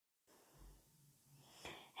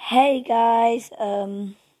Hey guys,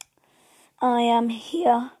 I am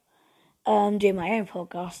here doing my own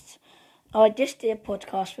podcast. I just did a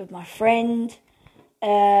podcast with my friend.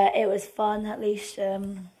 It was fun, at least. Now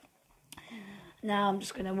I'm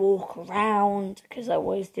just going to walk around because I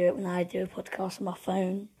always do it when I do a podcast on my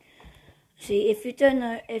phone. See, if you don't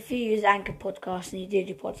know, if you use Anchor Podcast and you do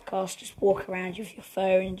your podcast, just walk around with your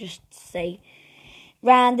phone and just say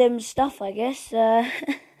random stuff, I guess.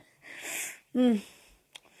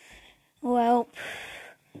 Well,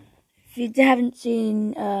 if you haven't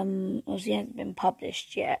seen, obviously it hasn't been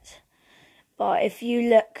published yet, but if you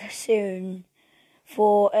look soon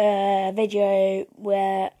for a video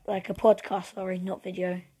where, like a podcast, not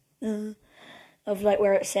video, of like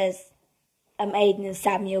where it says, Aiden and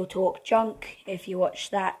Samuel talk junk, if you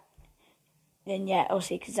watch that, then yeah,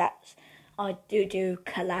 obviously, because I do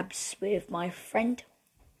collabs with my friend,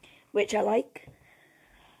 which I like.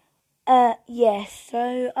 Yes,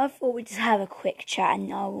 so I thought we'd just have a quick chat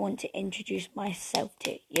and I want to introduce myself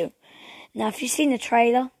to you. Now, if you've seen the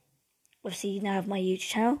trailer, obviously you now have my YouTube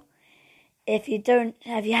channel. If you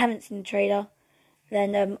haven't seen the trailer,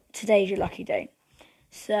 then today's your lucky day.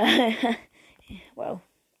 So, well,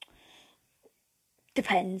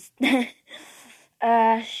 depends. So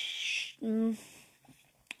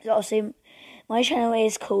obviously, my channel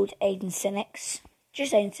is called Aiden Cynics,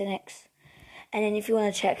 just Aiden Cynics. And then if you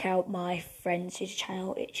want to check out my friend's YouTube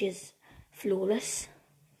channel, which is Flawless.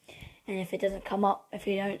 And if it doesn't come up, if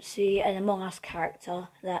you don't see an Among Us character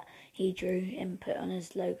that he drew and put on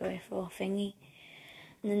his logo for thingy,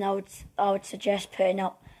 and then I would suggest putting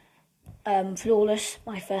up Flawless,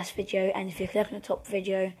 my first video. And if you click on the top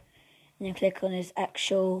video and then click on his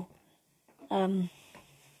actual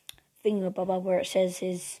thingamabobber where it says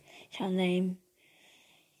his channel name,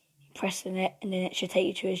 press on it, and then it should take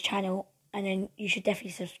you to his channel. And then you should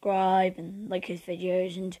definitely subscribe and like his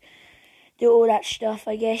videos and do all that stuff,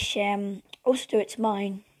 I guess. Also do it to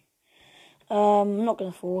mine. I'm not going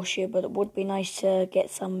to force you, but it would be nice to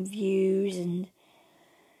get some views. And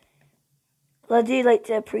I do like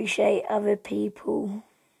to appreciate other people.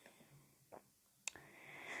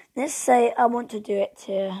 Let's say I want to do it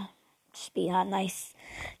to just be nice.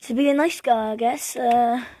 To be a nice guy, I guess.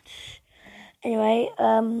 Anyway,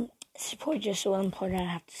 this is probably just all I'm probably going to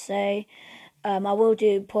have to say. I will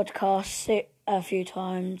do podcasts a few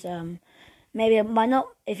times. Maybe I might not.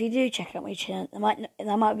 If you do check out my channel,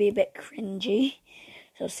 that might be a bit cringy.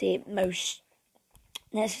 So see, most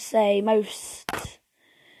channels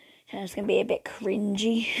can be a bit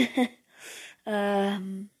cringy.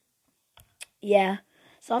 Yeah.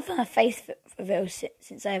 So I've done a face reveal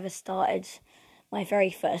since I ever started. My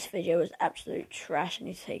very first video was absolute trash. I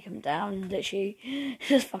need to take him down. Literally,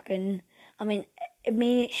 just fucking.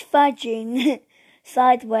 It's fudging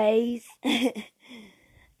sideways,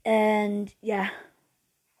 and yeah,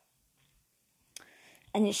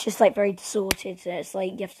 and it's just like very distorted. So it's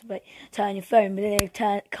like you have to like turn your phone, but then it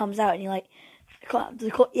comes out, and you're like,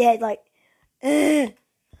 yeah, like, yeah,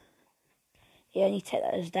 I need to take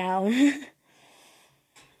those down.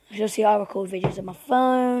 You'll see I record videos on my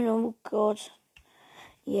phone. Oh god.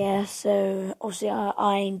 Yeah, so obviously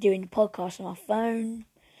I'm doing the podcast on my phone.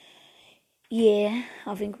 Yeah,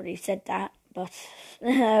 I think I already said that, but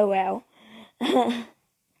well.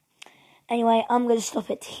 Anyway, I'm going to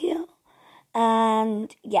stop it here.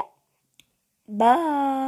 And yeah, bye.